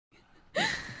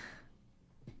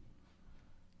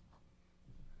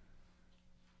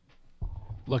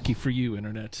Lucky for you,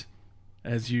 Internet.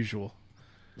 As usual.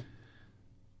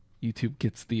 YouTube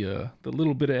gets the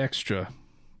little bit of extra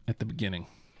at the beginning.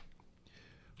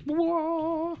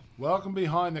 Whoa. Welcome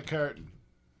behind the curtain.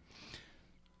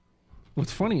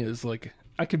 What's funny is, like,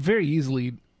 I could very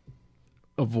easily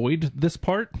avoid this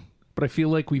part, but I feel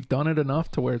like we've done it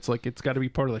enough to where it's like it's got to be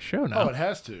part of the show now. Oh, it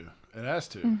has to. It has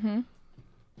to. Mm-hmm.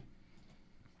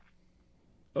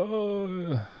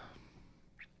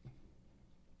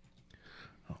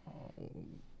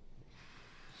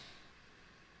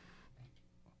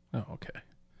 Oh, okay.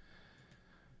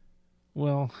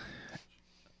 Well,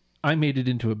 I made it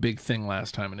into a big thing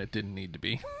last time, and it didn't need to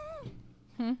be.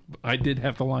 I did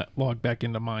have to log back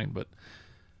into mine, but...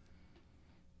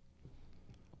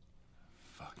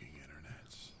 Fucking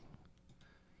internets.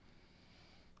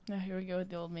 Now here we go with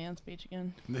the old man speech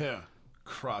again. Yeah.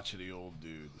 Crotchety old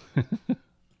dude.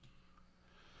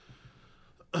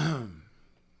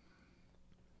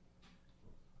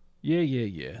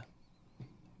 Yeah.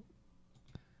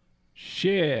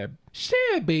 Share,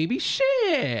 baby,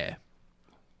 share.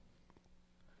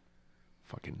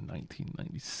 Fucking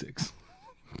 1996.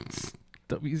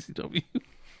 WCW.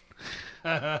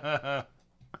 My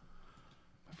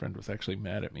friend was actually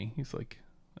mad at me. He's like,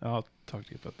 I'll talk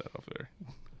to you about that off there.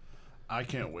 I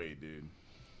can't wait, dude.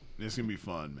 It's gonna be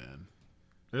fun, man.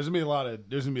 There's gonna be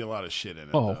a lot of shit in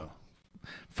it. Though.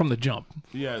 From the jump.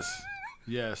 Yes.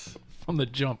 From the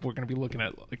jump, we're gonna be looking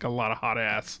at like a lot of hot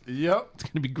ass. Yep. It's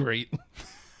gonna be great.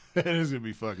 It is gonna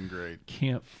be fucking great.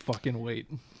 Can't fucking wait.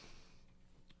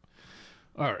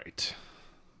 All right.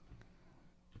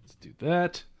 Let's do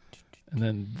that. And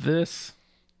then this.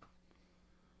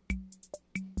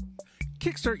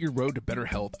 Kickstart your road to better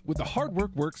health with the Hard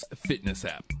Work Works fitness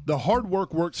app. The Hard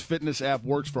Work Works fitness app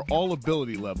works for all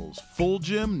ability levels. Full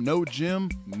gym,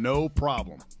 no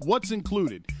problem. What's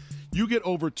included? You get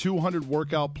over 200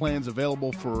 workout plans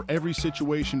available for every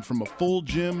situation from a full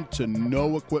gym to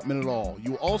no equipment at all.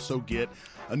 You also get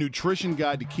a nutrition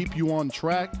guide to keep you on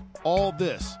track. All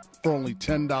this for only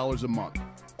 $10 a month.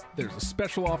 There's a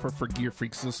special offer for Gear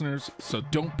Freaks listeners, so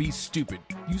don't be stupid.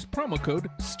 Use promo code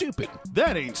STUPID.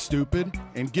 That ain't stupid.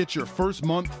 And get your first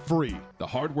month free. The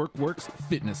Hard Work Works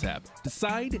fitness app.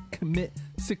 Decide, commit,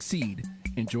 succeed,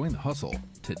 and join the hustle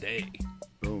today.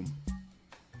 Boom.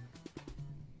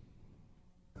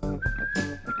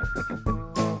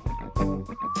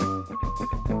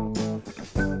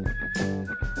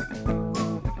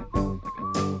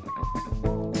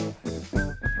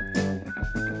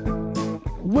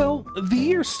 Well, the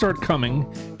years start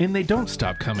coming, and they don't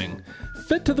stop coming.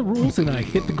 Fed to the rules, and I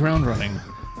hit the ground running.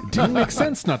 Didn't make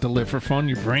sense not to live for fun.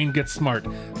 Your brain gets smart,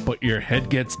 but your head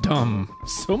gets dumb.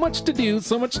 So much to do,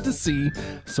 so much to see.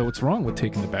 So what's wrong with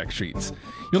taking the back streets?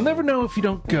 You'll never know if you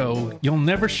don't go. You'll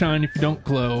never shine if you don't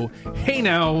glow. Hey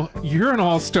now, you're an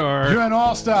all-star. You're an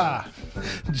all-star.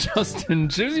 Justin,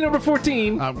 jersey number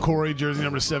 14. I'm Corey, jersey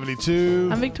number 72.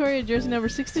 I'm Victoria, jersey number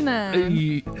 69.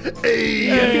 Hey.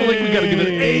 I feel like we gotta give it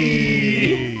a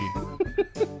hey.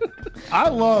 I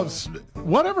love...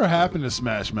 Whatever happened to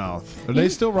Smash Mouth? Are they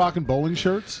still rocking bowling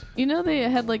shirts? You know, they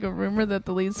had like a rumor that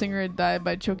the lead singer had died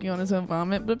by choking on his own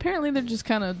vomit, but apparently they're just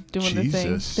kind of doing their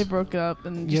thing. They broke up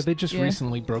and they just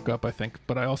recently broke up, I think.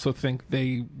 But I also think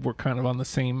they were kind of on the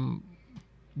same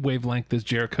wavelength as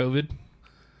Jerichovid.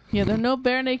 Yeah, they're no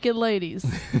bare naked ladies.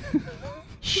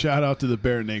 Shout out to the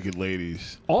bare naked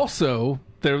ladies. Also,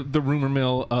 they're the rumor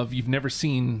mill of you've never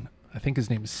seen. I think his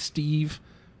name is Steve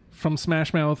from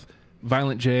Smash Mouth,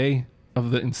 Violent J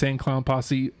of the Insane Clown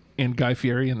Posse, and Guy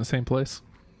Fieri in the same place.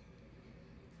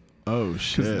 Oh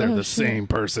shit! Because they're the same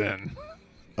person.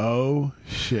 Oh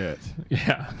shit!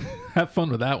 Yeah, have fun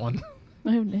with that one.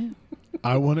 Oh no!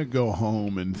 I want to go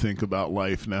home and think about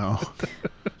life now.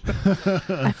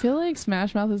 I feel like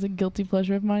Smash Mouth is a guilty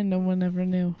pleasure of mine. No one ever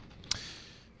knew.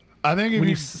 I think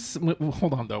if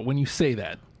hold on though, when you say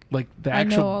that, like the I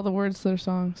actual, know all the words to their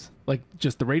songs. Like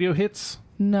just the radio hits.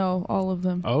 No, all of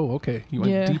them. Oh, okay. You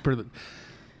went deeper than.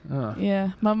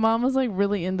 Yeah, my mom was like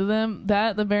really into them.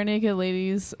 That the Bare Naked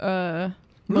Ladies,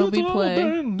 Moby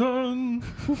Play,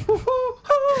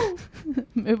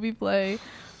 Moby Play,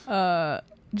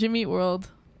 Jimmy Eat World,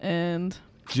 and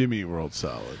Jimmy Eat World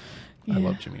solid. Yeah. I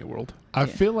love Jimmy Eat World. I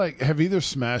feel like have either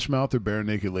Smash Mouth or Bare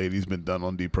Naked Ladies been done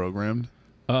on Deprogrammed?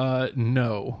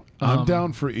 No. I'm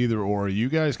down for either or. You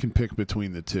guys can pick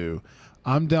between the two.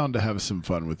 I'm down to have some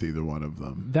fun with either one of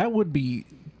them. That would be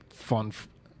fun.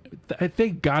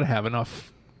 They gotta have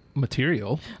enough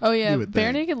material. Oh yeah,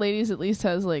 Bare Naked Ladies at least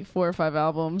has like 4 or 5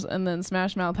 albums, and then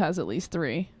Smash Mouth has at least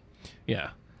 3.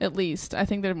 Yeah, at least. I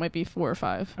think there might be 4 or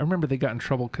 5. I remember they got in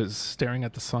trouble because Staring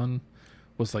at the Sun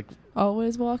was like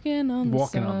Always walking on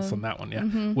the sun. That one,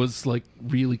 yeah, was like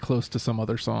really close to some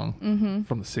other song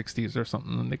from the 60s or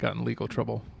something, and they got in legal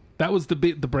trouble. That was the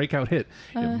breakout hit.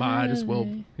 It might as well,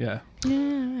 yeah.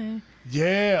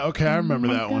 Yeah, okay, I remember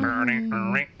that one.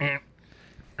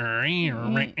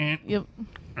 Yep.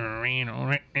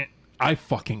 I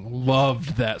fucking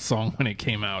loved that song when it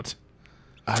came out.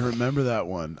 I remember that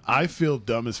one. I feel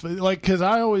dumb as like, because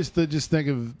I always just think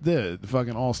of the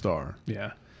fucking All-Star.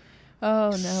 Yeah.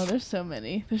 Oh no, there's so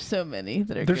many. There's so many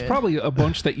that are There's good. probably a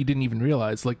bunch that you didn't even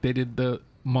realize. Like they did the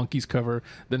Monkeys cover.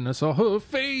 Then I saw her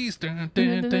face. Dun,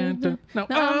 dun, dun, dun. Now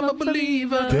I'm a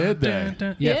believer. Did they? Dun,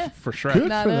 dun. Yeah, for sure. Good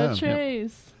Not for a them.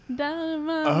 trace down in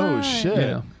my Oh mind. shit.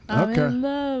 Yeah. I'm Okay. in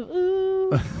love.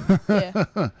 Ooh. Yeah.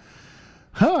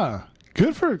 Huh.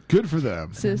 Good for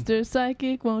them. Sister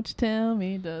Psychic, won't you tell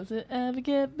me, does it ever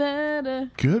get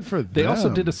better? Good for them. They also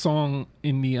did a song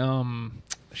in the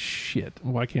shit.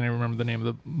 Why can't I remember the name of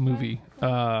the movie?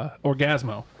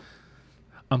 Orgasmo.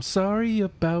 I'm sorry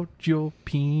about your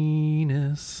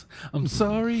penis. I'm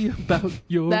sorry about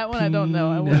your That one I don't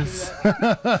know. I won't do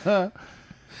that.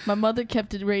 My mother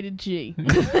kept it rated G.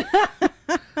 What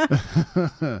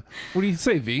do you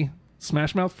say, V?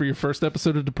 Smash Mouth for your first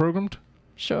episode of Deprogrammed?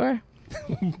 Sure.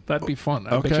 That'd be fun.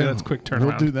 I bet you that's a quick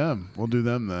turnaround. We'll do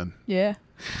them then. Yeah.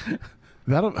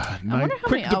 That'll I wonder how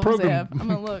quick many albums they deprogram. have. I'm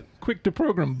gonna look. Quick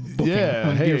Deprogram booking yeah,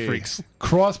 on hey, Gear Freaks.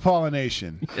 Cross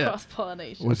pollination, Yeah. Cross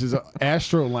pollination. which is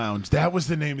Astro Lounge. That was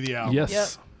the name of the album. Yes. Yep.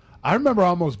 I remember I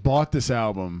almost bought this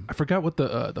album. I forgot what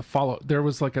the follow. There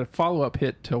was like a follow-up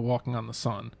hit to Walking on the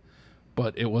Sun,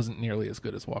 but it wasn't nearly as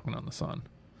good as Walking on the Sun.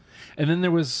 And then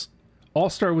there was All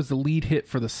Star was the lead hit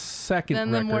for the second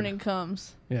Then record. the morning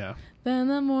comes. Yeah. Then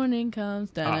the morning comes.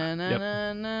 yep.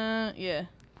 Da-na-na-na-na. Yeah.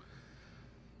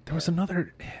 There was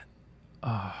another.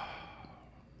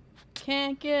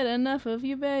 Can't get enough of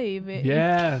you, baby.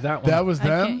 Yeah, that one. That was I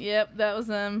them. can't, yep, that was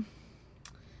them.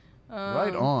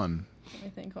 Right on. Let me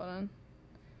think. Hold on.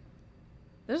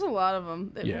 There's a lot of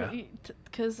them. Yeah.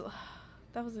 Because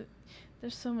that was it.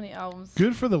 There's so many albums.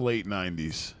 Good for the late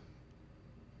 '90s.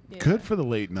 Yeah. Good for the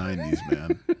late '90s,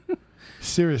 man.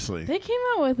 Seriously. They came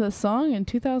out with a song in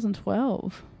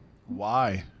 2012.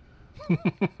 Why? Oh,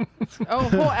 a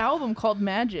whole album called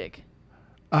Magic.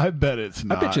 I bet it's I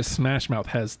not. bet you Smash Mouth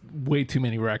has way too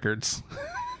many records.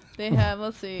 They have,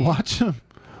 let's see. Watch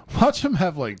them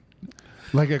have like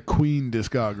a Queen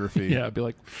discography. Yeah, I'd be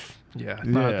like, yeah,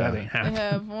 Yeah. that ain't They happening.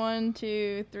 have 1,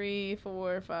 2, 3,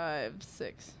 4, 5,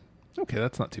 6. Okay,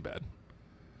 that's not too bad.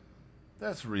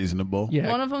 That's reasonable. Yeah.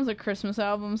 One of them's a Christmas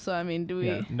album, so I mean, do we?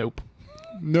 Yeah, nope.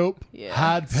 Nope. Yeah.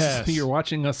 Hard pass. So you're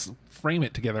watching us frame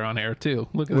it together on air too.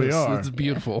 Look at We this. are. It's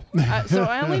beautiful. So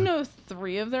I only know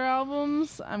 3 of their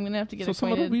albums. I'm gonna have to get So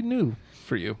some of it acquainted. we knew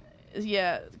for you.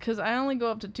 Yeah, because I only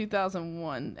go up to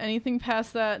 2001. Anything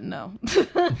past that, no.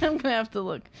 I'm gonna have to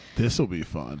look. This will be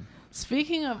fun.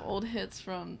 Speaking of old hits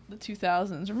from the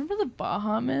 2000s, remember the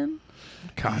Baha Men?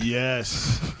 God,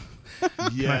 Yes.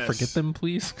 Yes. can I forget them,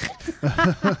 please?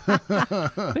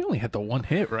 They only had the one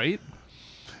hit, right?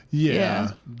 Yeah.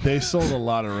 Yeah. They sold a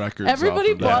lot of records. Everybody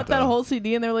off of bought that though. whole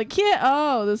CD, and they were like, "Yeah,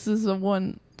 oh, this is a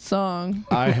one song."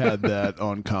 I had that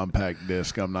on compact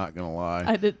disc. I'm not gonna lie.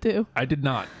 I did too. I did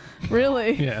not.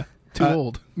 Really? Yeah, too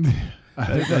old.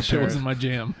 That shit wasn't my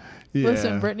jam. Yeah.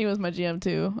 Listen, Brittany was my jam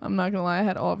too. I'm not gonna lie, I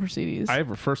had all of her CDs. I have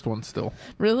her first one still.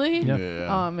 Really? Yeah. Yeah.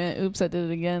 Oh man, oops, I did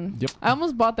it again. Yep. I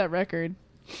almost bought that record.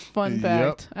 Fun Yep.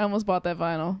 fact. I almost bought that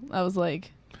vinyl. I was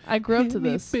like, I grew up to Hit me,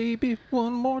 this. baby,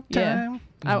 one more Yeah. time.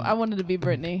 I wanted to be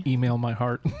Brittany. Email my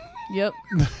heart. Yep.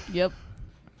 Yep.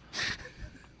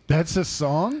 That's a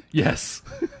song? Yes.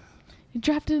 You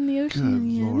dropped it in the ocean Good in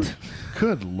the lord. end.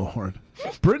 Good lord.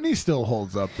 Britney still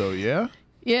holds up though, yeah?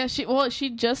 Yeah, she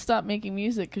just stopped making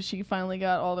music because she finally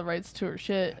got all the rights to her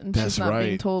shit, and That's she's not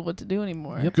being right. told what to do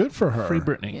anymore. Yep. Good for her. Free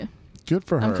Britney. Yeah. Good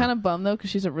for her. I'm kind of bummed though because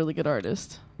she's a really good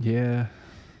artist. Yeah.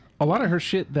 A lot of her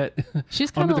shit that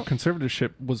She's kind under the of.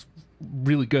 conservatorship was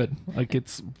really good. Like,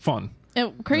 it's fun.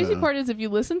 And crazy Yeah. part is if you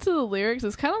listen to the lyrics,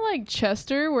 it's kind of like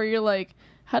Chester, where you're like,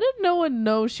 how did no one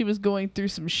know she was going through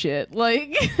some shit?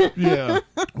 Like, Yeah.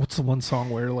 What's the one song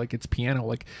where, like, it's piano?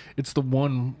 Like, it's the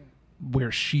one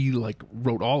where she, like,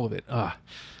 wrote all of it.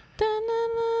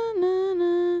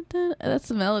 that's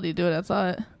the melody to it. I saw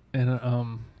it.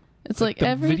 And, It's Like like the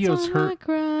every video's time her- I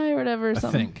cry or whatever. Or I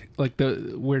something. think, like,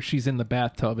 where she's in the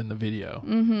bathtub in the video.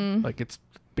 Mm-hmm. Like, it's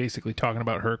basically talking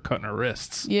about her cutting her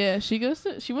wrists. Yeah, she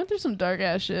went through some dark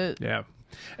ass shit. Yeah.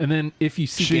 And then if you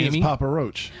see She is Amy, Papa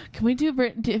Roach. Can we do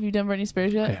have you done Britney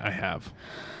Spears yet? I have.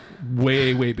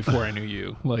 Way before I knew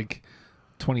you. Like,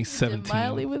 2017. Did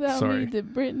Miley without Sorry. me?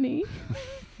 Did Britney?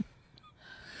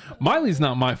 Miley's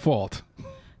not my fault.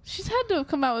 She's had to have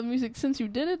come out with music since you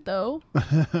did it, though.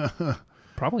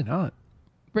 Probably not.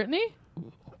 Brittany?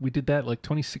 We did that like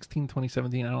 2016,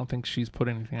 2017. I don't think she's put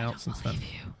anything out since then.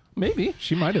 Maybe.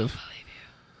 She might have.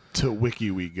 To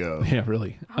Wiki we go. Yeah,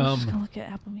 really. I was just going to look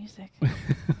at Apple Music.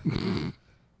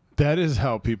 That is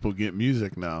how people get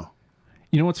music now.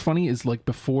 You know what's funny is like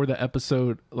before the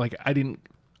episode, like I didn't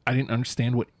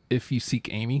understand what If You Seek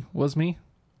Amy was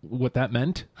what that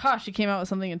meant. Ha, she came out with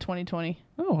something in 2020.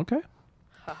 Oh, okay.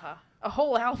 Haha. A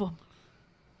whole album.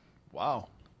 Wow.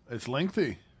 It's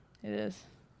lengthy. It is.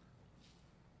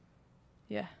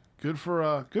 Yeah. Good for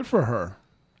her.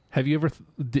 Have you ever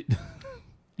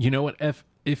you know what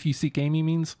If You Seek Amy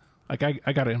means? Like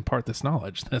I got to impart this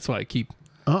knowledge. That's why I keep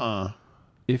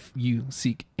If You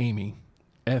Seek Amy.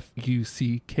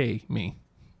 F-U-C-K me.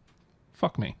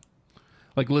 Fuck me.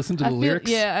 Like listen to the lyrics.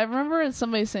 Yeah, I remember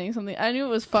somebody saying something. I knew it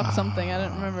was fuck something. I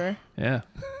didn't remember. Yeah.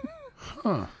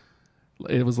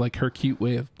 It was like her cute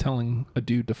way of telling a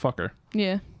dude to fuck her.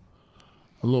 Yeah.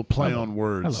 A little play on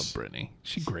words. I love Brittany.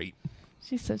 She's great.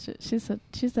 She's that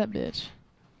bitch.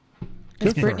 Good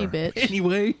It's for Brittany, her. bitch.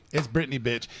 Anyway. It's Brittany,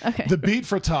 bitch. Okay. The beat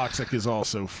for Toxic is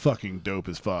also fucking dope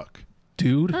as fuck.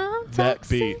 Dude. That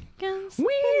beat.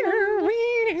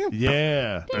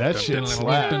 Yeah. That shit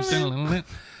slaps.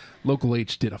 Local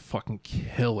H did a fucking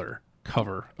killer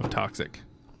cover of Toxic.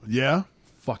 Yeah?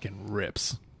 Fucking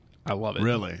rips. I love it.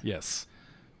 Really? Yes.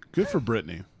 Good for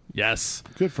Brittany. Yes.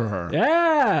 Good for her.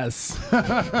 Yes.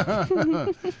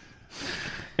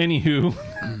 Anywho.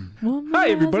 Hi,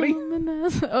 everybody.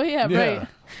 Oh, yeah, right.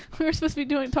 We were supposed to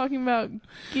be talking about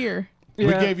gear. We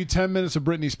gave you 10 minutes of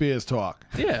Britney Spears talk.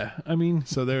 Yeah, I mean,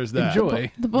 so there's that.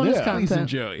 Enjoy. The bonus Please content.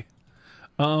 enjoy.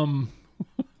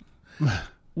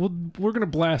 We're gonna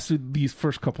blast through these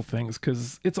first couple things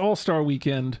because it's All-Star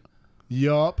Weekend.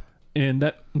 Yup. And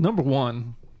that number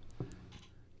one,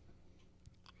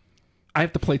 I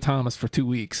have to play Thomas for 2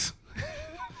 weeks.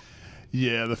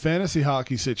 Yeah, the fantasy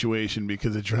hockey situation,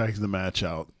 because it drags the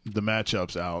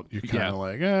matchups out. You're kind of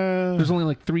like, There's only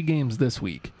like 3 games this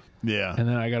week. Yeah. And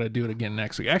then I got to do it again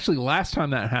next week. Actually, last time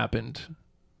that happened,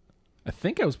 I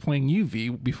think I was playing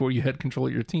UV before you had control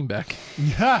of your team back.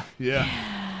 Yeah.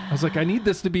 I was like, I need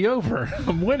this to be over.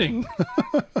 I'm winning.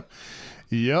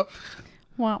 Yep.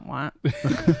 Wah, wah.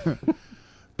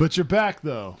 But you're back,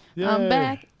 though. Yay. I'm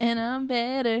back and I'm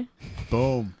better.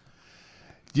 Boom.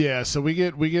 Yeah, so we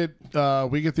get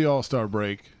the All-Star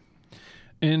break.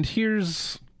 And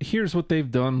here's what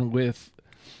they've done with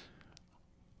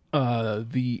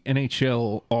the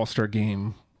NHL All-Star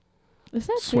Game. Is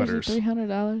that sweaters.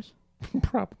 $300?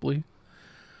 Probably.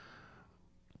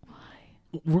 Why?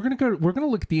 We're gonna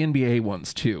look at the NBA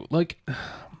ones too. Like,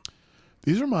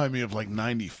 these remind me of like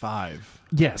 95.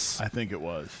 Yes, I think it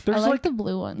was. I like the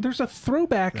blue one. There's a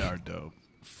throwback They are dope.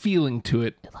 feeling to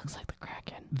it It looks like the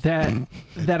Kraken.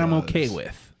 that I'm okay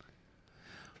with.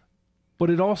 But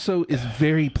it also is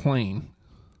very plain.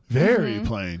 Very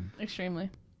plain. Extremely.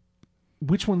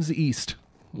 Which one's the East?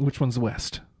 Which one's the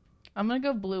West? I'm going to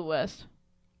go blue west.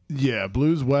 Yeah,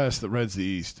 blue's west, the red's the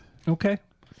east. Okay.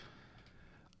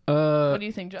 What do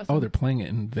you think, Justin? Oh, they're playing it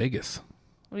in Vegas.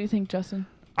 What do you think, Justin?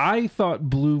 I thought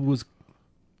blue was...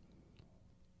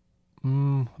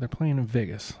 they're playing in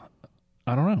Vegas.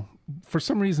 I don't know. For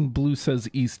some reason, blue says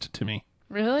East to me.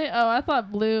 Really? Oh, I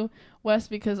thought blue west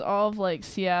because all of like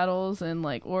Seattle's and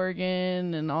like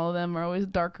Oregon and all of them are always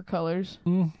darker colors.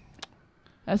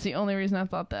 That's the only reason I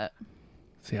thought that.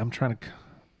 See, I'm trying to...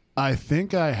 I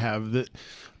think I have that.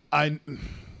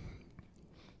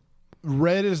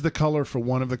 Red is the color for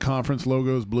one of the conference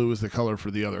logos. Blue is the color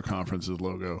for the other conference's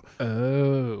logo.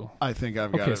 Oh. I think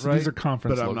I've got it so right. these are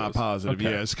conference but I'm logos. not positive.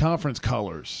 Okay. Yeah, it's conference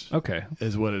colors. Okay.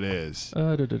 Is what it is.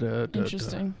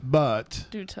 Interesting. But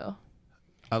Do tell.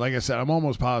 like I said, I'm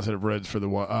almost positive red's for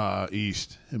the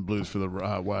east and blue's for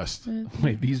the west.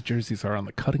 Wait, these jerseys are on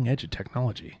the cutting edge of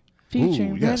technology.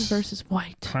 Featuring Ooh, yes. red versus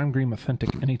white. Prime green authentic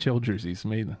NHL jerseys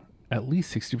made at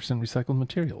least 60% recycled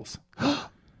materials.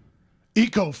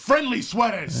 Eco-friendly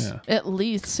sweaters. Yeah. At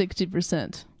least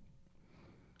 60%.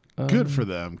 Good for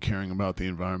them caring about the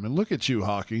environment. Look at you,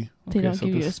 hockey. They Okay, don't so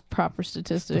give you this a proper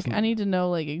statistic. doesn't- I need to know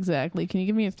like exactly. Can you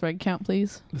give me a thread count,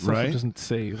 please? This also Right. doesn't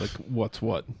say like what's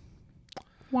what.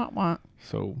 Wah wah.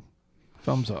 So,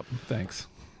 thumbs up. Thanks.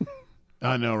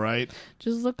 I know, right?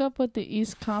 Just look up what the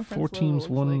East Conference 4 teams,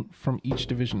 logo one looks like. from each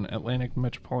division. Atlantic,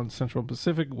 Metropolitan, Central,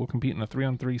 Pacific will compete in a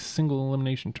 3-on-3 single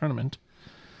elimination tournament.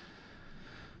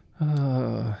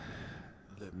 Let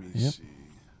me Yep. see.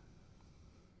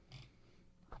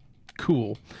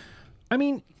 Cool. I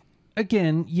mean,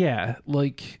 again, yeah,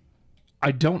 like,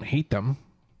 I don't hate them.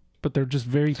 but they're just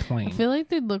very I plain. feel like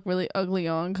they'd look really ugly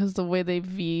on because the way they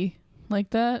V like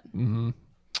that. Mm-hmm.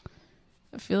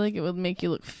 I feel like it would make you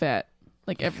look fat,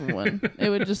 like everyone. It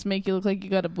would just make you look like you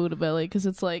got a Buddha belly because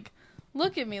it's like,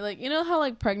 look at me, like you know how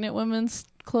like pregnant women's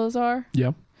clothes are.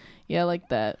 Yeah. Yeah, like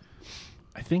that.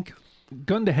 I think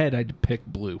gun to head, I'd pick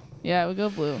blue. Yeah, I would go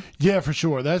blue. Yeah, for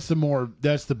sure. That's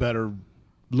the better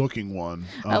looking one.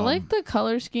 I like the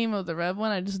color scheme of the red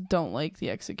one. I just don't like the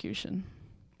execution.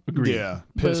 Agreed. Yeah,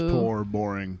 piss Boo. poor,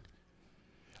 boring.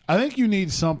 I think you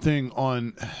need something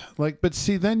on, like, but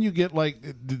see, then you get like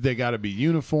they got to be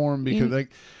uniform because like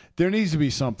there needs to be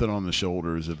something on the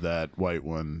shoulders of that white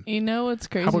one. You know what's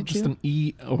crazy? How about too? just an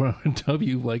E or a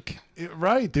W? Like,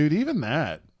 Right, dude. Even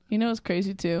that. You know what's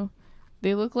crazy too?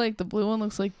 They look like the blue one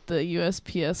looks like the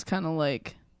USPS kind of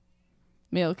like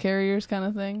mail carriers kind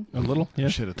of thing. a little, yeah,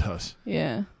 Shit, it does.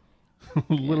 Yeah.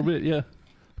 a little bit, yeah.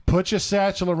 Put your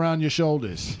satchel around your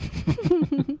shoulders.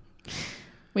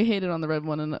 We hated on the red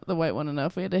one and the white one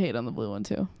enough. We had to hate on the blue one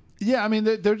too. Yeah, I mean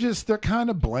they're kind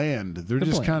of bland. They're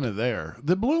just bland. kind of there.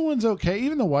 The blue one's okay.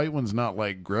 Even the white one's not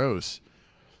like gross.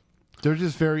 They're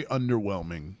just very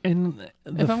underwhelming. And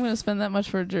If I'm going to spend that much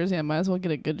for a jersey, I might as well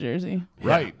get a good jersey.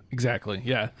 Right. exactly,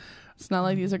 yeah. It's not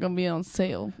like these are going to be on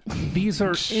sale. These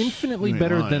are infinitely You ain't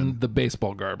better lying. than the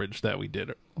baseball garbage that we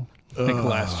did, I think,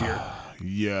 last year.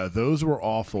 Yeah, those were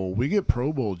awful. We get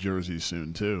Pro Bowl jerseys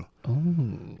soon too. Oh,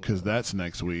 because that's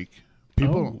next week.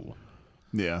 People,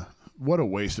 yeah. What a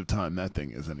waste of time that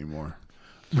thing is anymore.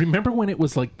 Remember when it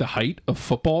was like the height of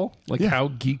football? Like Yeah. how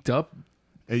geeked up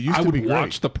It used I to would be watch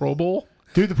great. the Pro Bowl.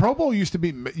 Dude, the Pro Bowl used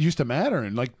to matter,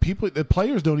 and like the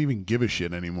players don't even give a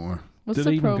shit anymore. What's Did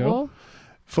they the even Pro go? Bowl?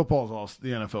 The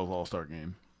NFL's All-Star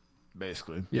game,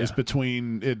 basically. Yeah. It's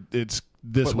between it's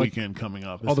this But, like, weekend coming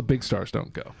up. All the big stars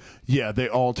don't go. Yeah, they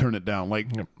all turn it down. Like,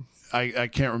 Yep. I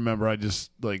can't remember. I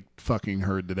just, like, fucking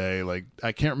heard today. Like,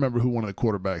 I can't remember who one of the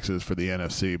quarterbacks is for the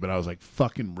NFC, but I was like,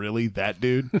 fucking really? That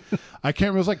dude? I can't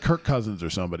remember. It was like Kirk Cousins or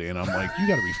somebody, and I'm like, you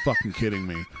got to be fucking kidding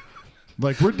me.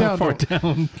 Like, we're How down far to,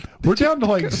 down? we're down to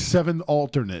like 7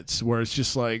 alternates where it's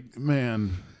just like,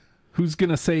 man, Who's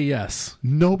gonna say yes?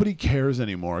 nobody cares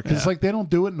anymore because it's Yeah. like they don't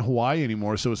do it in Hawaii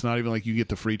anymore, so it's not even like you get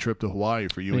the free trip to Hawaii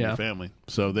for you and Yeah. your family.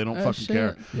 So they don't Oh, fucking shit.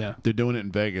 care. Yeah. They're doing it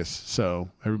in Vegas, so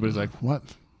everybody's like, what?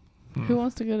 Who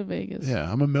wants to go to Vegas? Yeah,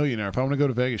 I'm a millionaire. If I want to go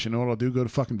to Vegas, you know what I'll do? Go to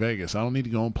fucking Vegas. I don't need to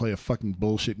go and play a fucking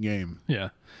bullshit game. Yeah.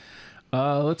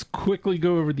 Let's quickly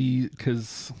go over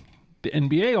because the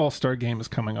NBA All-Star Game is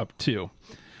coming up too,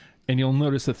 and you'll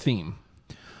notice a theme.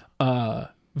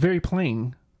 Very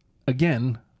plain,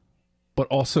 again, but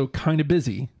also kind of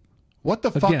busy. What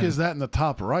the fuck Again. is that in the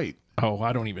top right? Oh,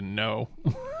 I don't even know.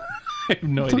 I have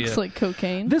no idea. Looks like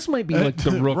cocaine. This might be like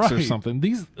the Rooks or Right. something.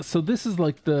 This is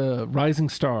like the Rising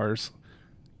Stars,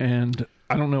 and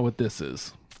I don't know what this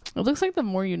is. It looks like the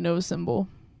more you know symbol.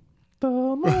 The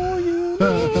more you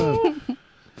know.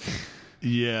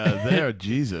 Yeah, there,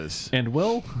 Jesus. And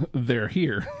well, they're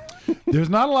here. There's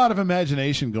not a lot of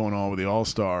imagination going on with the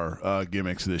All-Star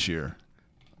gimmicks this year.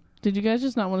 Did you guys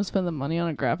just not want to spend the money on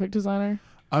a graphic designer?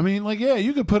 I mean, like, yeah,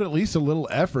 you could put at least a little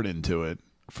effort into it.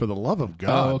 For the love of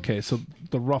God. Oh, okay. So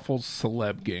the Ruffles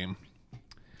Celeb game,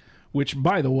 which,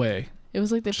 by the way, It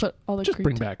was like they put all the just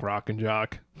bring back Rock and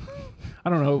Jock. I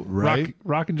don't know, Right?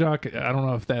 Rock and Jock. I don't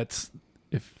know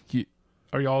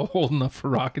are y'all old enough for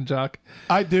Rock and Jock?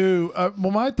 I do.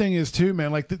 Well, my thing is, too,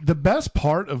 man, like, the best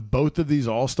part of both of these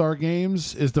All-Star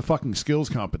games is the fucking skills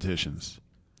competitions.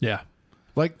 Yeah.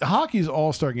 Like, hockey's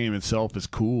All-Star game itself is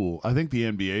cool. I think the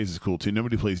NBA's is cool, too.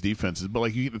 Nobody plays defenses. But,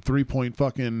 like, you get the three-point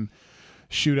fucking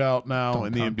shootout now Dunk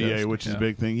in the NBA, contest, which is yeah. a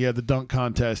big thing. Yeah, the dunk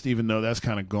contest, even though that's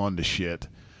kind of gone to shit.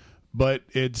 But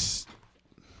it's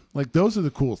like those are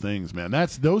the cool things, man.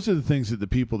 Those are the things that the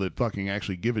people that fucking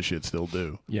actually give a shit still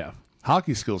do. Yeah.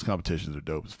 Hockey skills competitions are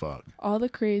dope as fuck. all the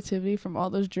creativity from all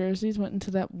those jerseys went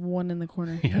into that one in the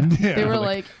corner. Yeah. Yeah, They were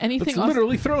like anything Let's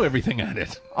literally throw everything at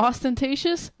it.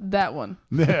 ostentatious, that one.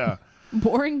 yeah.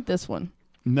 Boring, this one.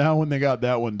 Now when they got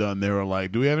that one done, they were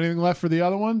like, "Do we have anything left for the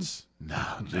other ones?" No,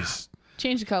 just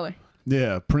Change the color.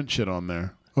 yeah, print shit on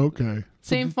there. Okay.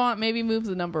 Same font, maybe move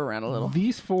the number around a little.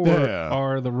 These four Yeah.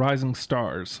 are the Rising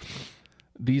Stars.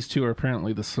 These two are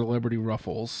apparently the Celebrity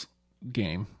Ruffles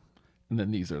game, and then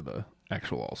these are the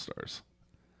actual All Stars.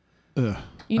 Ugh.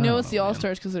 You know Oh, it's the All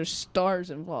Stars because there's stars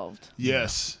involved.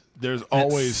 Yes, there's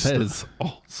always says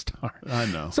All Star. I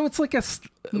know. So it's like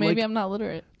Maybe I'm not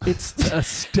literate. it's a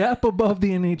step above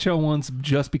the NHL ones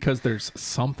just because there's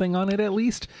something on it at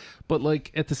least. But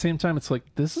like at the same time, it's like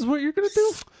this is what you're gonna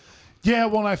do. Yeah,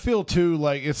 well, and I feel too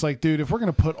like it's like, dude, if we're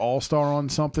gonna put All Star on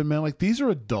something, man, like these are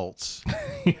adults.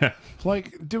 Yeah.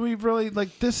 Like, do we really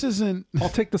like this? Isn't I'll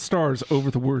take the stars over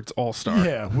the words All Star.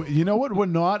 yeah? You know what? We're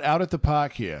not out at the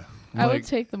park here. I would Like,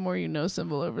 take the more you know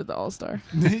symbol over the All-Star.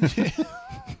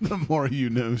 the more you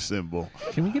know symbol.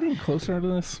 Can we get in closer to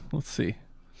this? Let's see.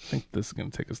 I think this is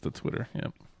going to take us to Twitter.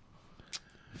 Yep.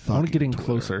 I want to get in Twitter.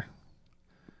 closer.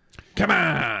 Come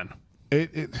on.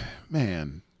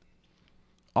 Man.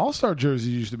 All Star jerseys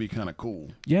used to be kind of cool.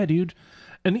 Yeah, dude.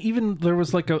 And even there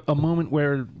was like a moment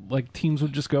where like teams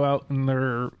would just go out in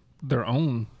their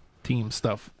own team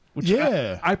stuff. Which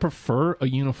Yeah. I prefer a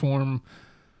uniform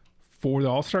for the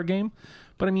All-Star game.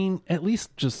 But I mean, at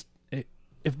least just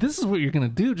if this is what you're going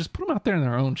to do, just put them out there in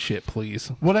their own shit,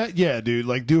 please. Well, yeah, dude.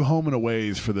 Like, do home and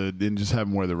aways and just have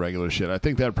them wear the regular shit. I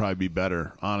think that'd probably be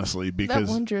better, honestly, That because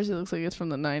one jersey looks like it's from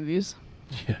the 90s.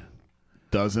 Yeah.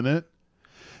 doesn't it?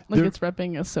 Like it's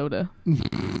repping a soda.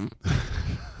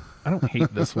 I don't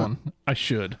hate this one. I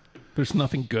should. There's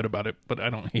nothing good about it, but I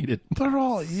don't hate it. They're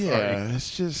all Sorry.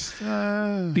 It's just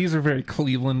These are very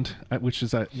Cleveland, which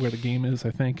is where the game is,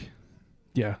 I think.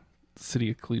 Yeah,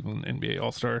 City of Cleveland NBA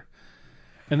All-Star.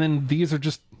 And then these are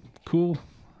just cool.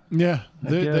 yeah. I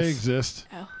They guess. exist.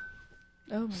 Ow.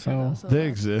 Oh my So, god. That was so They loud.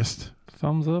 exist.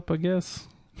 Thumbs up, I guess.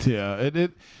 Yeah.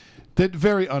 They're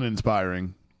very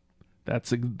uninspiring.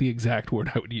 That's the exact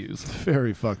word I would use.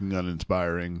 Very fucking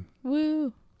uninspiring.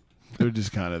 Woo. They're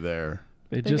just kind of there.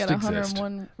 They They just got exist.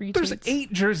 101 retweets. There's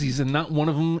 8 jerseys, and not one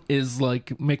of them is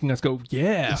like making us go,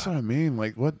 yeah. That's what I mean.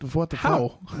 Like, what the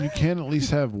How? fuck? You can't at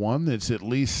least have one that's at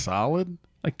least solid?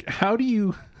 Like, how do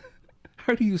you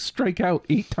strike out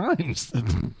 8 times?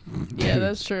 Yeah,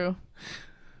 that's true.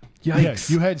 Yikes.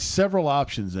 Yeah, you had several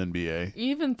options, NBA. You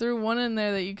even threw one in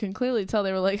there that you can clearly tell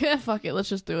they were like, fuck it, let's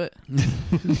just do it.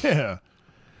 Yeah.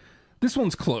 This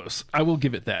one's close. I will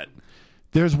give it that.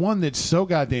 There's one that's so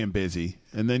goddamn busy,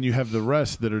 and then you have the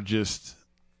rest that are just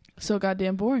So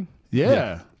goddamn boring.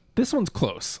 yeah. This one's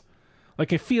close.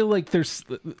 Like, I feel like there's,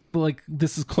 like,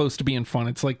 this is close to being fun.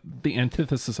 It's like the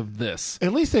antithesis of this.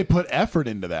 At least they put effort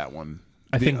into that one.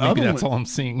 I The think maybe other that's one- all I'm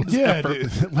seeing. Is Yeah, effort.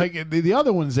 dude, like the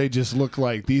other ones, they just look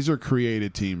like these are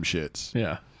created team shits.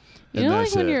 Yeah. You And know, like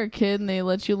that's when it. you're a kid and they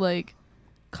let you like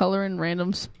color in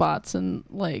random spots and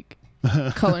like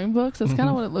coloring books? That's kind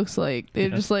of what it looks like. They're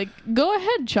just like, go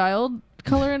ahead, child,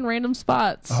 color in random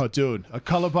spots. Oh, dude, a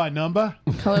color by number?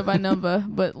 Color by number,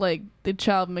 but like the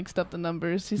child mixed up the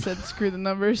numbers. He said, screw the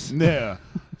numbers. Yeah.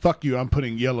 Fuck you, I'm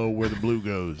putting yellow where the blue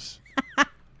goes.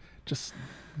 Just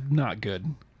not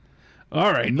good.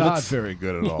 All right. Not very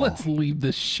good at all. Let's leave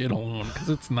this shit alone because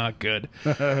it's not good.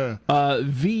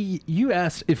 V, you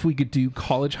asked if we could do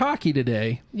college hockey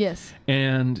today, Yes.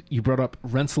 and you brought up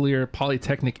Rensselaer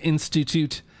Polytechnic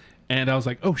Institute, and I was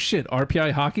like, oh shit,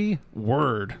 RPI hockey?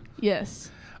 Word. Yes.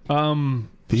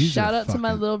 These Shout are out to my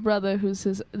fucking- little brother this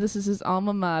is his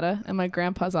alma mater and my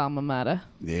grandpa's alma mater.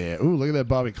 Yeah. Ooh, look at that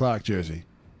Bobby Clark jersey.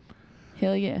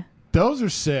 Hell yeah. Those are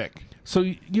sick. So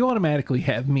you automatically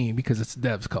have me because it's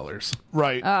Dev's colors.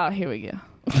 Right. Oh, here we go.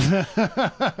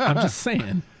 I'm just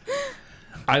saying.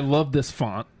 I love this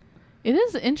font. It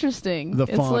is interesting. the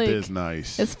It's font like, is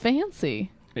nice. It's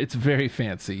fancy. It's very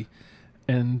fancy,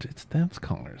 and it's Dev's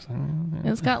colors. And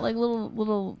it's got like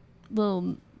little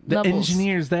The nubbles.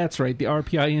 engineers, that's right. The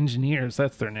RPI engineers,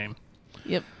 that's their name.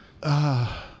 Yep.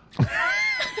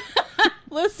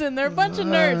 Listen, they're a bunch of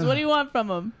nerds. What do you want from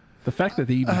them? The fact that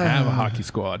they even have a hockey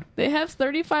squad. They have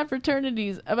 35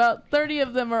 fraternities. About 30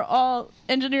 of them are all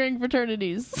engineering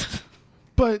fraternities.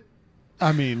 But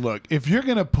I mean, look, if you're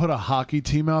gonna put a hockey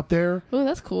team out there, Oh,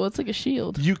 that's cool. It's like a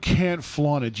shield. you can't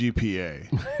flaunt a GPA.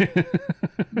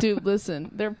 Dude, listen.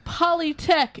 They're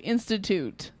Polytech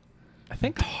Institute. I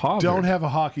think Harvard. Don't have a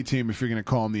hockey team if you're gonna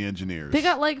call them the engineers. They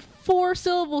got like 4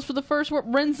 syllables for the first word.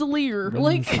 Rensselaer.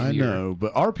 Like, Rensselaer. I know,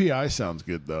 but RPI sounds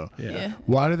good though. yeah.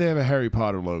 Why do they have a Harry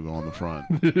Potter logo on the front?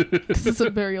 This is a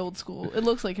very old school. It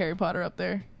looks like Harry Potter up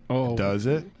there. Oh, Does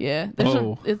it? Yeah. There's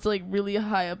Oh. it's like really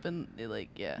high up and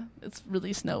it's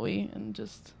really snowy and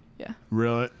just, yeah.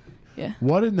 Really? Yeah.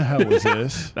 What in the hell was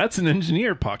this? that's an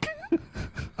engineer puck.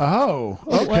 Oh,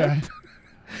 okay.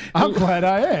 I'm glad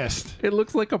I asked. It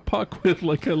looks like a puck with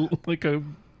like a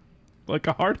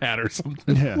hard hat or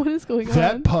something. Yeah. What is going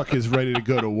That on? puck is ready to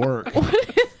go to work.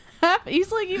 He's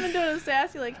like even doing a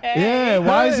sassy like, hey. Yeah,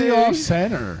 why is he Hey. off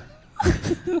center?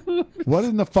 What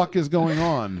in the fuck is going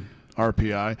on,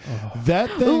 RPI? That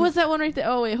thing. Ooh, what's that one right there?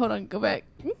 Oh wait, hold on. Go back.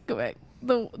 Go back.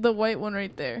 The white one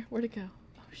right there. Where'd it go?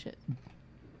 Oh shit.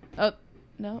 Oh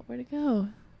no, where'd it go?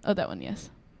 Oh, that one. Yes.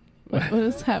 What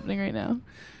is happening right now?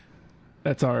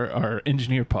 That's our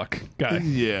engineer puck guy.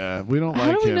 Yeah, we don't How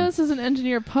like do we him. know this is an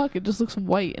engineer puck? It just looks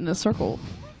white in a circle.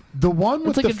 The one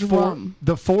with It's like a drum.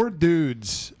 the four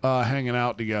dudes hanging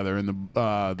out together in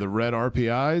the red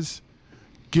RPIs.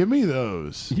 Give me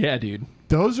those. Yeah, dude.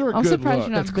 Those are a I'm good surprised look.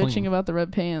 you're not That's bitching clean. about the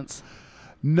red pants.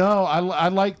 No, I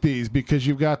like these because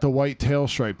you've got the white tail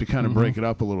stripe to kind of break it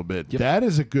up a little bit. Yep. That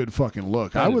is a good fucking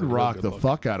look. That I is would a real rock good the look.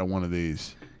 fuck out of one of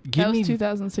these. Give That me was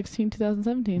 2016,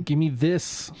 2017. give me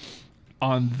this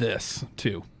on this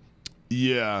too.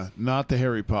 Yeah, not the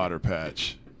Harry Potter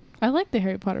patch. I like the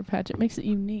Harry Potter patch. It makes it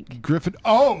unique. Griffin.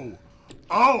 Oh,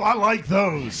 I like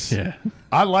those. Yeah.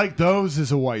 I like those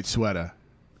as a white sweater.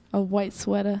 A white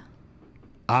sweater.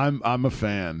 I'm a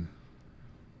fan.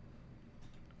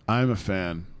 I'm a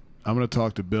fan. I'm going to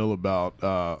talk to Bill about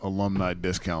alumni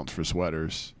discounts for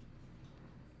sweaters.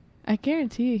 I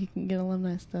guarantee you he can get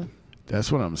alumni stuff.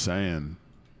 That's what I'm saying.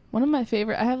 One of my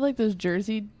favorite, I have like those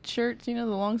jersey shirts, you know,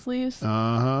 the long sleeves.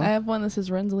 Uh-huh. I have one that says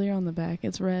Rensselaer on the back.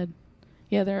 It's red.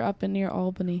 Yeah, they're up in near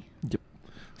Albany.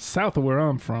 South of where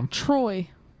I'm from. Troy,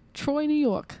 New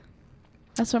York.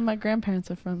 That's where my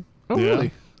grandparents are from. Oh, Yeah.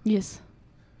 really? Yes.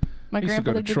 My I used to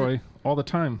go grandfather to did Troy all the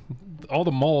time. All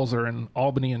the malls are in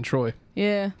Albany and Troy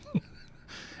Yeah.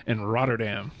 and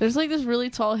Rotterdam. There's like this really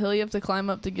tall hill you have to climb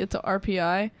up to get to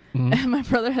RPI. Mhm. And my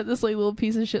brother had this like little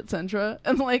piece of shit Sentra.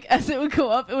 And like as it would go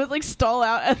up, it would like stall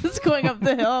out as it's going up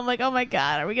the hill. I'm like, oh my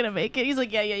God, are we going to make it? He's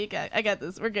like, yeah, I got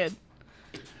this. We're good.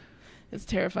 It's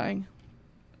terrifying.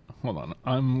 Hold on.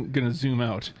 I'm going to zoom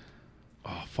out.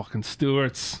 Oh, fucking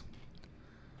Stewart's.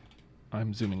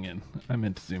 I'm zooming in. I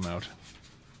meant to zoom out.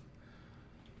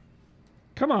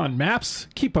 Come on, maps.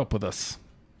 Keep up with us.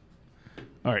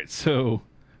 All right, so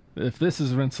if this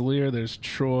is Rensselaer, there's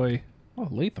Troy. Oh,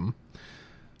 Latham.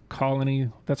 Colony.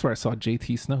 That's where I saw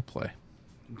JT Snow play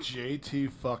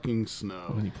JT fucking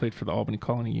Snow. when he played for the Albany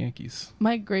Colony Yankees.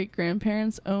 My great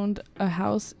grandparents owned a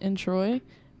house in Troy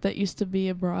that used to be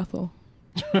a brothel.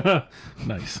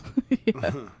 Nice.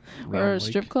 Yeah. Or a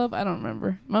strip club. I don't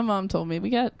remember. My mom told me. We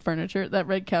got furniture. That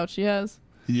red couch she has.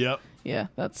 Yep. Yeah,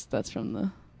 that's from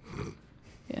the.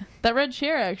 Yeah, that red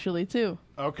chair actually too.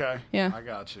 Okay. Yeah. I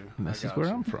got you. And this is where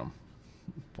I'm from.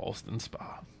 Boston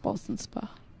Spa. Boston Spa.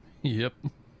 Yep.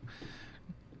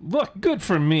 Look, good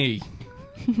for me.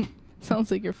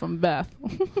 Sounds like you're from Bath.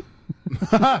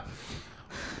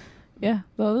 Yeah,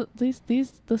 though this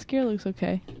gear looks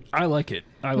okay. I like it.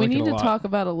 I We like it need a to lot. talk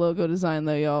about a logo design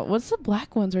though, y'all. What's the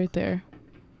black ones right there?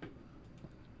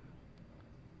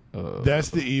 That's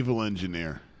the evil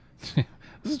engineer.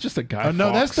 This is just a guy.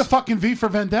 No, that's the Fawkes. fucking V for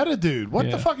Vendetta dude. What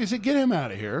Yeah. the fuck is it? Get him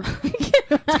out of here.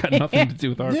 It's got nothing to do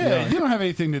with RPI. Yeah, you don't have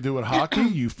anything to do with hockey,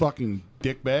 you fucking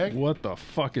dickbag. What the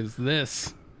fuck is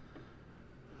this?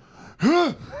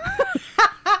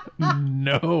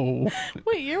 No.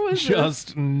 What year was this?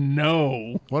 Just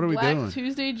no. What are we Black doing?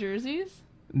 Tuesday jerseys?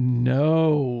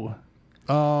 No.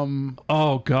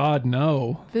 Oh God,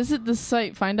 no. Visit the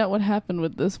site. Find out what happened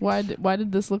with this. Why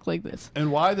did this look like this?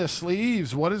 And why the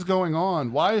sleeves? What is going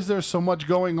on? Why is there so much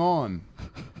going on?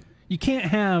 You can't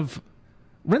have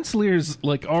Rensselaer's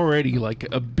like already like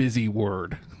a busy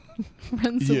word.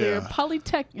 Rensselaer Yeah.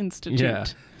 Polytech Institute. Yeah.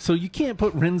 So you can't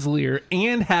put Rensselaer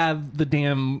and have the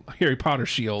damn Harry Potter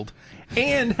shield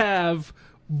and have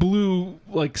blue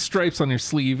like stripes on your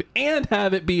sleeve and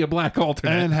have it be a black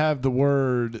alternate. And have the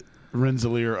word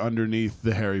Rensselaer underneath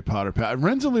the Harry Potter patch.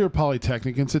 Rensselaer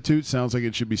Polytechnic Institute sounds like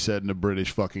it should be said in a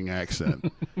British fucking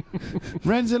accent.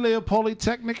 Rensselaer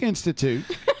Polytechnic Institute.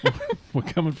 We're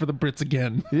coming for the Brits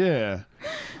again. Yeah.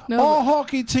 No, Our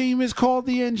hockey team is called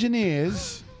the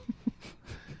Engineers.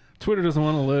 Twitter doesn't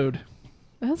want to load.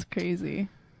 that's crazy.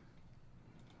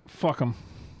 Fuck them.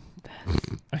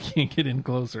 I can't get in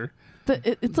closer.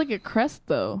 It's like a crest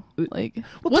though. Like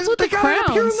Well, what's with they the got it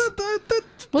up here in crowns?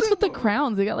 What's with the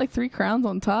crowns? They got like 3 crowns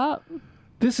on top.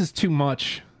 This is too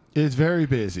much. It's very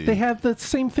busy. They have the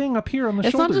same thing up here on the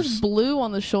It's shoulders. not just blue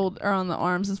on the shoulder or on the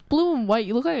arms. It's blue and white.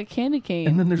 You look like a candy cane.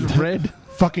 And then there's red.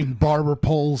 fucking barber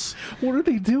poles. What are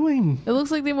they doing? It looks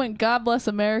like they went God Bless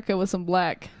America with some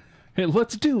black. Hey,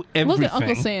 let's do everything. Look at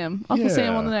Uncle Sam. Uncle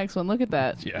Sam Yeah. on the next one. Look at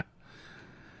that. Yeah.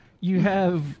 You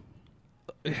have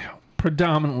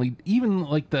predominantly, even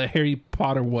like the Harry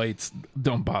Potter whites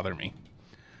don't bother me.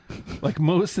 Like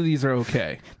most of these are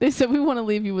okay. They said we want to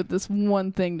leave you with this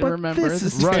one thing to But remember. this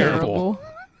is terrible.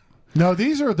 No,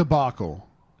 these are a debacle.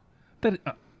 That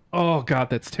oh God,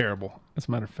 that's terrible. As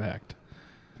a matter of fact,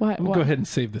 Why? we'll go ahead and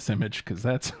save this image because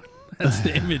that's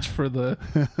the image for the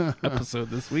episode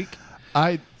this week.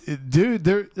 Dude,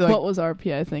 they're like What was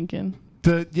RPI thinking?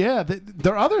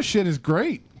 their other shit is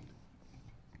great.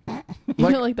 You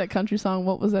know, like that country song,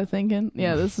 What Was I Thinking?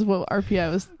 Yeah, this is what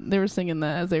RPI was. They were singing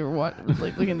that as they were like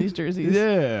looking at these jerseys.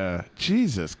 Yeah.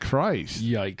 Jesus Christ.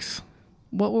 Yikes.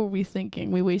 What were we thinking?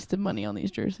 We wasted money on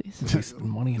these jerseys. Wasted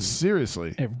money and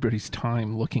Seriously. everybody's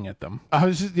time looking at them. I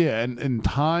was just, and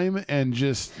time and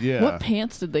just, yeah. What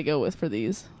pants did they go with for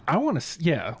these? I want to,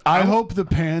 yeah. I hope the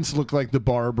pants look like the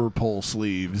barber pole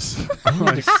sleeves. I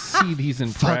want to see these in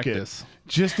Fuck practice. it.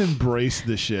 Just embrace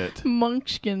the shit.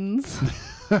 Munchkins.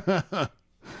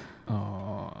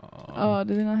 Oh,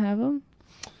 did they not have them?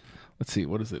 Let's see,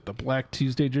 what is it? The Black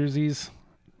Tuesday jerseys?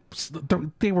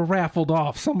 They were raffled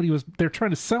off. They're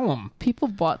trying to sell them. People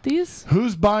bought these?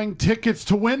 Who's buying tickets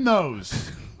to win those?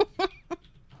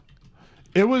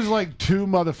 It was like two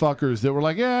motherfuckers that were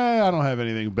like, yeah, I don't have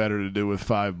anything better to do with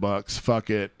 $5. Fuck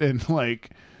it. And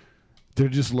like, they're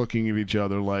just looking at each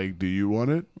other like, do you want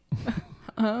it?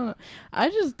 I don't know. I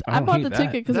don't bought hate the that.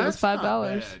 ticket because it was That's $5. not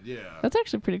bad, yeah. That's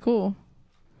actually pretty cool.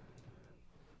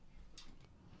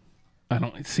 I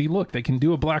don't see. Look, they can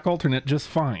do a black alternate just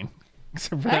fine,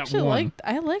 except for I that actually one.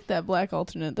 I like that black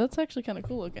alternate. That's actually kind of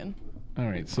cool looking. All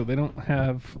right, so they don't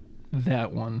have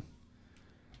that one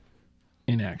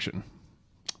in action.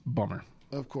 Bummer.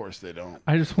 Of course they don't.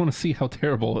 I just want to see how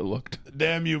terrible it looked.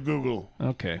 Damn you, Google.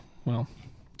 Okay, well,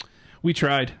 we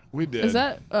tried. We did. Is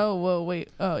that? Oh, whoa, wait.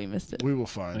 Oh, you missed it. We will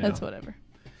find That's one. whatever.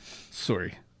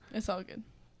 Sorry. It's all good.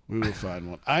 We will find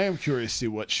one. I am curious to see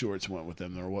what shorts went with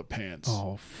them or what pants.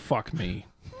 Oh, fuck me.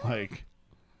 Like,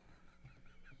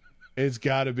 it's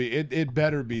got to be. It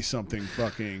better be something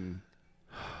fucking.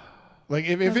 Like,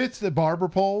 if it's the barber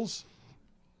poles.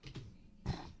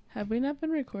 Have we not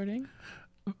been recording?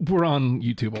 We're on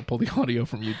YouTube. I'll pull the audio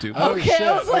from YouTube. Oh, Okay, shit.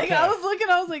 I was like, Okay. I was looking,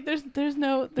 I was like, there's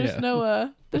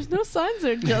no signs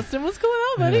there, Justin. What's going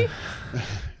on, buddy?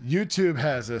 YouTube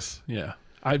has us. Yeah.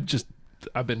 I'm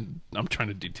trying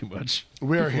to do too much.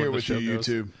 We are before here the with you, show goes.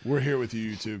 YouTube. We're here with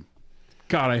you, YouTube.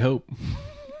 God, I hope.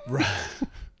 Right.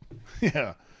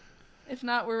 Yeah. If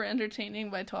not, we're entertaining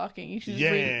by talking. You should just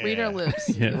Yeah. read our lips.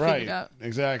 Yeah. You'll figure Right. it out.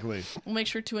 Exactly. We'll make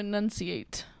sure to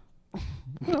enunciate.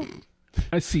 Well,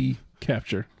 I see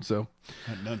capture, so.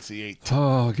 Enunciate.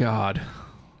 Oh, God.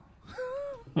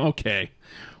 Okay.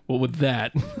 Well, with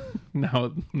that,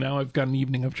 now I've got an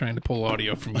evening of trying to pull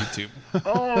audio from YouTube.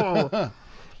 Oh,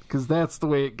 because that's the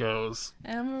way it goes.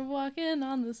 And we're walking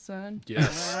on the sun.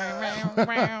 Yes.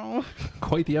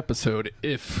 Quite the episode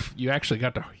if you actually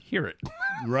got to hear it.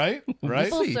 Right? Right?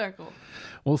 Full see. circle.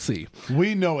 We'll see.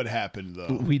 We know it happened,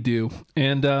 though. We do.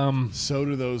 And So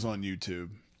do those on YouTube.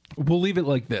 we'll leave it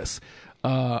like this.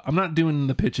 I'm not doing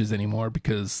the pitches anymore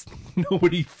because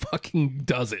nobody fucking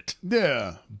does it.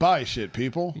 Yeah. Buy shit,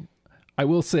 people. I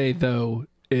will say, though,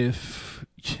 if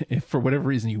for whatever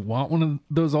reason you want one of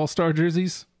those All-Star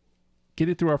jerseys, get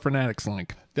it through our Fanatics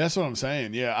link. That's what I'm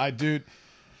saying. Yeah, I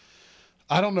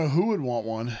don't know who would want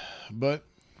one, but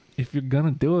If you're going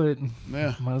to do it,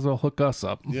 yeah. might as well hook us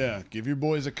up. Yeah. Give your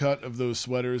boys a cut of those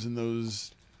sweaters and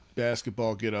those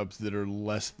basketball get-ups that are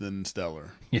less than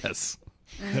stellar. Yes.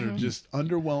 That are just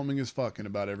underwhelming as fuck in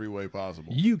about every way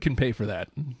possible. You can pay for that,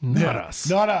 not Yeah. us.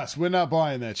 Not us. We're not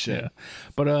buying that shit. Yeah.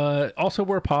 But also,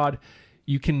 we're a pod.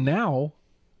 You can now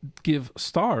give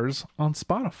stars on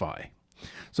Spotify.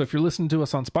 So if you're listening to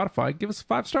us on Spotify, give us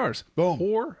 5 stars. Boom.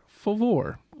 Por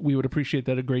favor. We would appreciate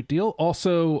that a great deal.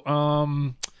 Also,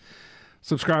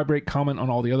 subscribe, rate, comment on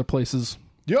all the other places.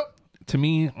 Yep. To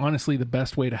me, honestly, the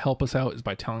best way to help us out is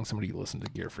by telling somebody you listen to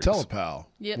Gear Freaks. Tell a pal.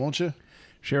 Yep. Won't you?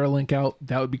 Share a link out.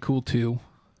 That would be cool, too.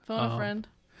 Phone a friend.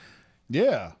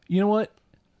 Yeah. You know what?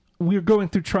 We're going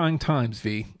through trying times,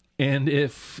 V. And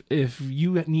if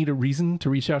you need a reason to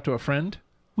reach out to a friend,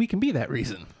 we can be that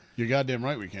reason. You're goddamn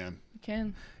right we can. You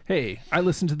can. Hey, I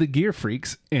listen to the Gear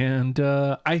Freaks, and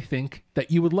I think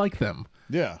that you would like them.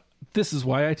 Yeah. This is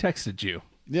why I texted you.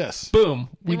 Yes. Boom.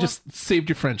 We want- just saved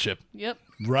your friendship. Yep.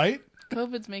 Right?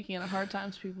 COVID's making it a hard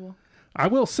times, people. I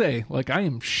will say, like, I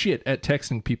am shit at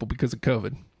texting people because of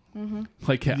COVID. Mm-hmm.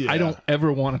 Like, Yeah. I don't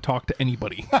ever want to talk to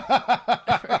anybody.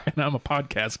 And I'm a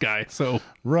podcast guy, so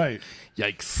Right.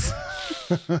 yikes.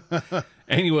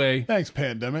 Anyway, Thanks,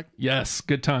 pandemic. yes,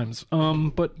 good times.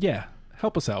 But yeah,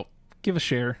 help us out. Give a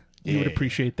share. We would Yeah.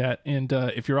 appreciate that. And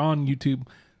if you're on YouTube,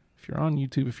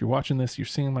 if you're watching this, you're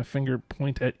seeing my finger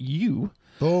point at you,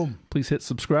 Boom. please hit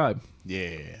subscribe.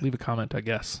 Yeah. Leave a comment, I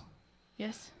guess.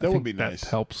 Yes. That I would think be nice. That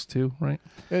helps too, right?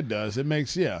 It does. It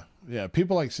makes, yeah. Yeah.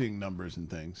 People like seeing numbers and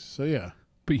things. So, yeah.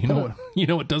 But you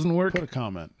know what doesn't work? Put a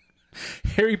comment.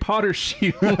 Harry Potter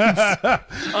shields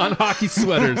on hockey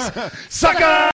sweaters. Sucker!